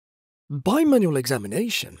Bimanual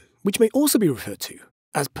examination, which may also be referred to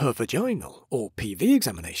as pervaginal or PV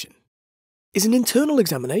examination, is an internal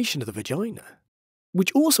examination of the vagina,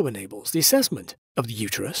 which also enables the assessment of the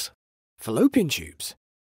uterus, fallopian tubes,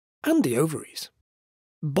 and the ovaries.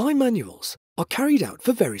 Bimanuals are carried out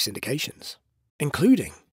for various indications,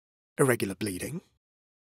 including irregular bleeding,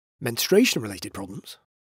 menstruation-related problems,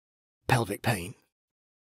 pelvic pain,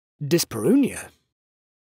 dyspareunia,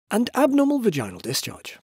 and abnormal vaginal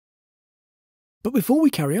discharge. But before we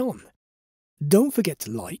carry on, don't forget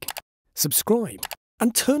to like, subscribe,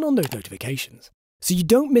 and turn on those notifications so you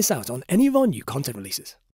don't miss out on any of our new content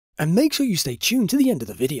releases. And make sure you stay tuned to the end of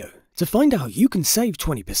the video to find out how you can save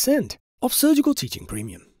 20% off surgical teaching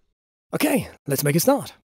premium. Okay, let's make a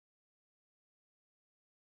start.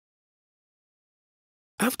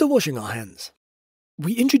 After washing our hands,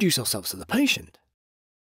 we introduce ourselves to the patient,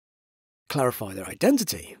 clarify their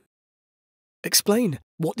identity, explain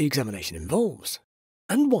what the examination involves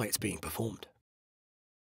and why it's being performed.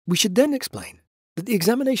 We should then explain that the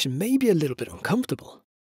examination may be a little bit uncomfortable,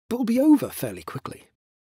 but will be over fairly quickly.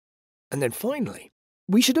 And then finally,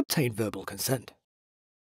 we should obtain verbal consent.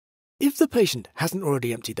 If the patient hasn't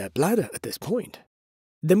already emptied their bladder at this point,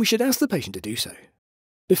 then we should ask the patient to do so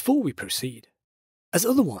before we proceed, as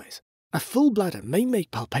otherwise a full bladder may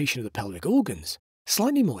make palpation of the pelvic organs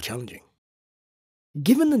slightly more challenging.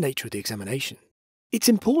 Given the nature of the examination, it's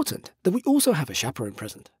important that we also have a chaperone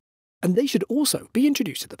present, and they should also be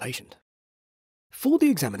introduced to the patient. For the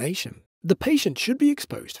examination, the patient should be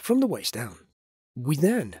exposed from the waist down. We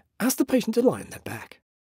then ask the patient to lie on their back,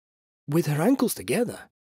 with her ankles together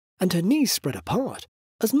and her knees spread apart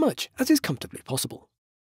as much as is comfortably possible.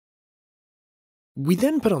 We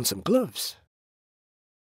then put on some gloves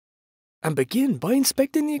and begin by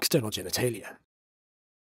inspecting the external genitalia.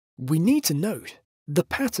 We need to note the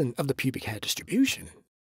pattern of the pubic hair distribution,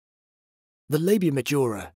 the labia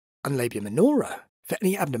majora and labia minora for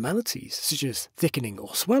any abnormalities such as thickening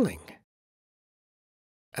or swelling.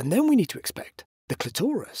 And then we need to inspect the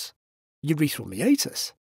clitoris, urethral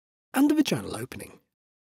meatus, and the vaginal opening,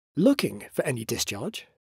 looking for any discharge,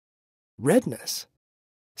 redness,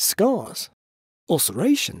 scars,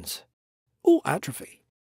 ulcerations, or atrophy.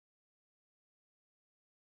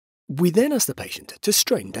 We then ask the patient to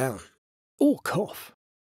strain down, or cough,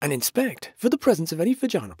 and inspect for the presence of any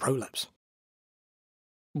vaginal prolapse.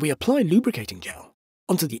 We apply lubricating gel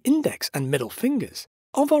onto the index and middle fingers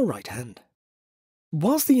of our right hand.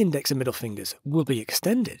 Whilst the index and middle fingers will be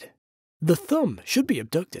extended, the thumb should be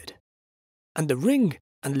abducted, and the ring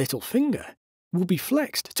and little finger will be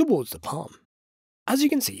flexed towards the palm, as you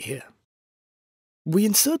can see here. We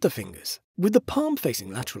insert the fingers with the palm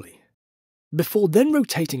facing laterally, before then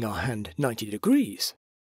rotating our hand 90 degrees,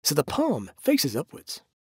 so the palm faces upwards.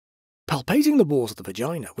 Palpating the walls of the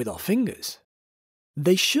vagina with our fingers,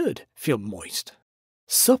 they should feel moist,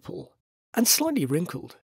 supple, and slightly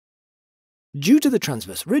wrinkled, due to the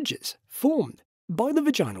transverse ridges formed by the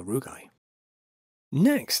vaginal rugae.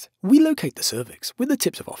 Next, we locate the cervix with the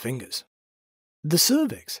tips of our fingers. The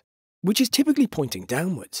cervix, which is typically pointing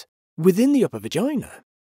downwards within the upper vagina,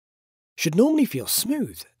 should normally feel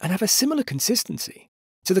smooth and have a similar consistency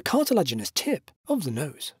to the cartilaginous tip of the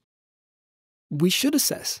nose. We should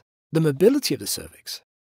assess the mobility of the cervix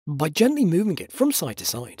by gently moving it from side to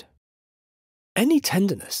side. Any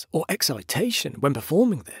tenderness or excitation when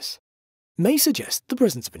performing this may suggest the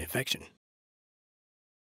presence of an infection.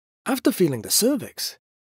 After feeling the cervix,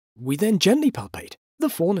 we then gently palpate the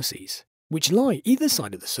fornices, which lie either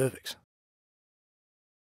side of the cervix.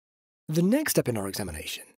 The next step in our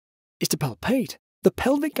examination is to palpate the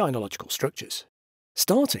pelvic gynaecological structures,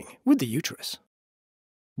 starting with the uterus.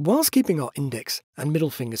 Whilst keeping our index and middle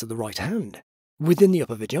fingers of the right hand within the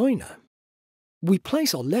upper vagina, we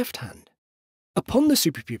place our left hand upon the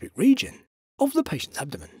suprapubic region of the patient's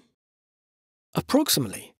abdomen,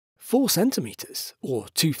 approximately 4 centimeters or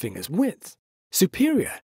 2 fingers width,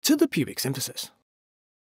 superior to the pubic symphysis.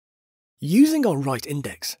 Using our right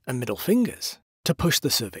index and middle fingers to push the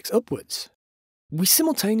cervix upwards, we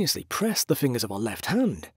simultaneously press the fingers of our left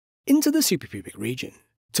hand into the suprapubic region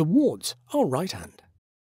towards our right hand.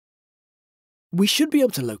 We should be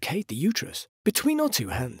able to locate the uterus between our 2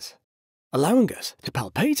 hands, allowing us to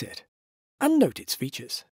palpate it and note its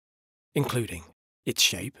features, including its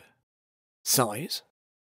shape, size,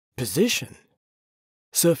 position,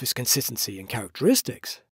 surface consistency and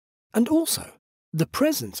characteristics, and also the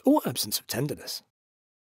presence or absence of tenderness.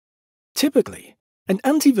 Typically, an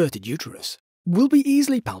anteverted uterus will be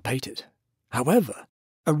easily palpated. However,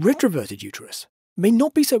 a retroverted uterus may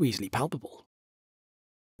not be so easily palpable.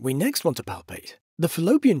 We next want to palpate the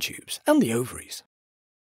fallopian tubes and the ovaries.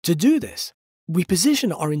 To do this, we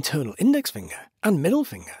position our internal index finger and middle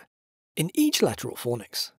finger in each lateral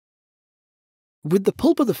fornix, with the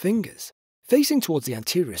pulp of the fingers facing towards the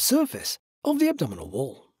anterior surface of the abdominal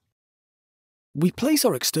wall. We place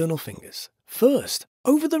our external fingers first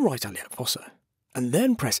over the right iliac fossa, and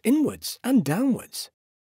then press inwards and downwards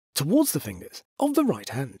towards the fingers of the right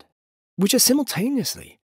hand, which are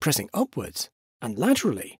simultaneously pressing upwards and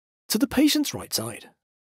laterally to the patient's right side.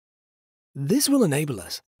 This will enable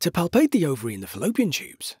us to palpate the ovary in the fallopian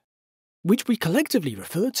tubes, which we collectively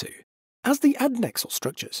refer to as the adnexal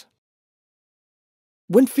structures.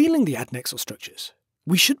 When feeling the adnexal structures,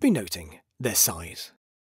 we should be noting their size,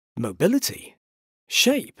 mobility,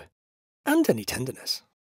 shape, and any tenderness.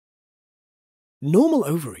 Normal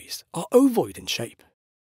ovaries are ovoid in shape,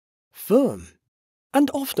 firm, and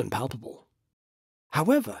often palpable.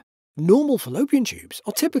 However, normal fallopian tubes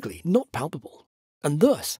are typically not palpable, and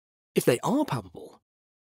thus, if they are palpable,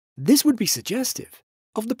 this would be suggestive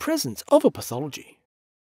of the presence of a pathology.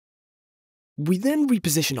 We then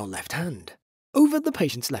reposition our left hand over the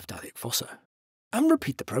patient's left iliac fossa and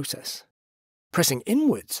repeat the process, pressing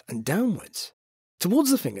inwards and downwards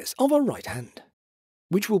towards the fingers of our right hand,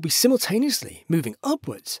 which will be simultaneously moving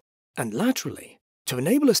upwards and laterally to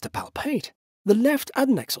enable us to palpate the left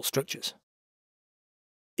adnexal structures.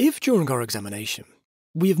 If during our examination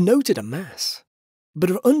we have noted a mass,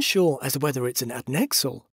 but are unsure as to whether it's an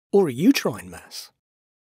adnexal or a uterine mass,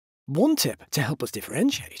 one tip to help us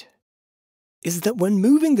differentiate is that when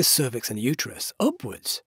moving the cervix and uterus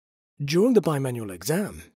upwards during the bimanual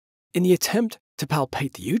exam in the attempt to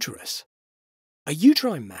palpate the uterus, a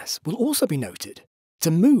uterine mass will also be noted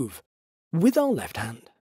to move with our left hand.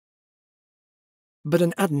 But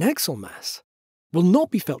an adnexal mass will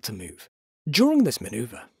not be felt to move during this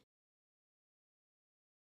maneuver.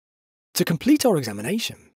 To complete our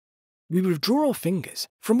examination, we withdraw our fingers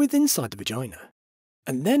from within inside the vagina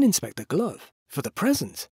and then inspect the glove for the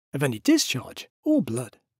presence of any discharge or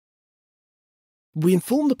blood. We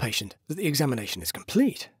inform the patient that the examination is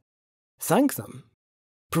complete, thank them,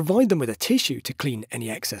 provide them with a tissue to clean any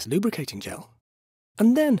excess lubricating gel,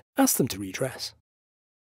 and then ask them to redress.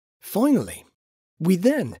 Finally, we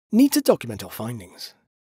then need to document our findings.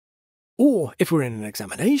 Or, if we're in an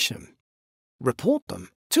examination, report them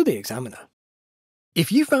to the examiner.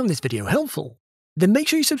 If you found this video helpful, then make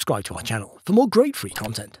sure you subscribe to our channel for more great free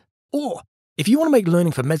content. Or, if you want to make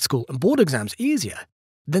learning for med school and board exams easier,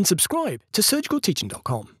 then subscribe to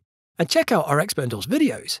surgicalteaching.com and check out our expert endorsed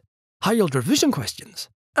videos, high-yield revision questions,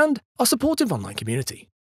 and our supportive online community.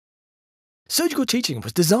 Surgical Teaching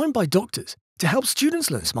was designed by doctors to help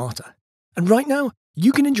students learn smarter. And right now,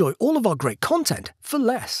 you can enjoy all of our great content for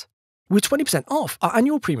less, with 20% off our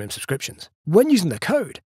annual premium subscriptions when using the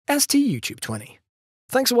code STUTube20.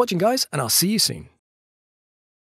 Thanks for watching, guys, and I'll see you soon.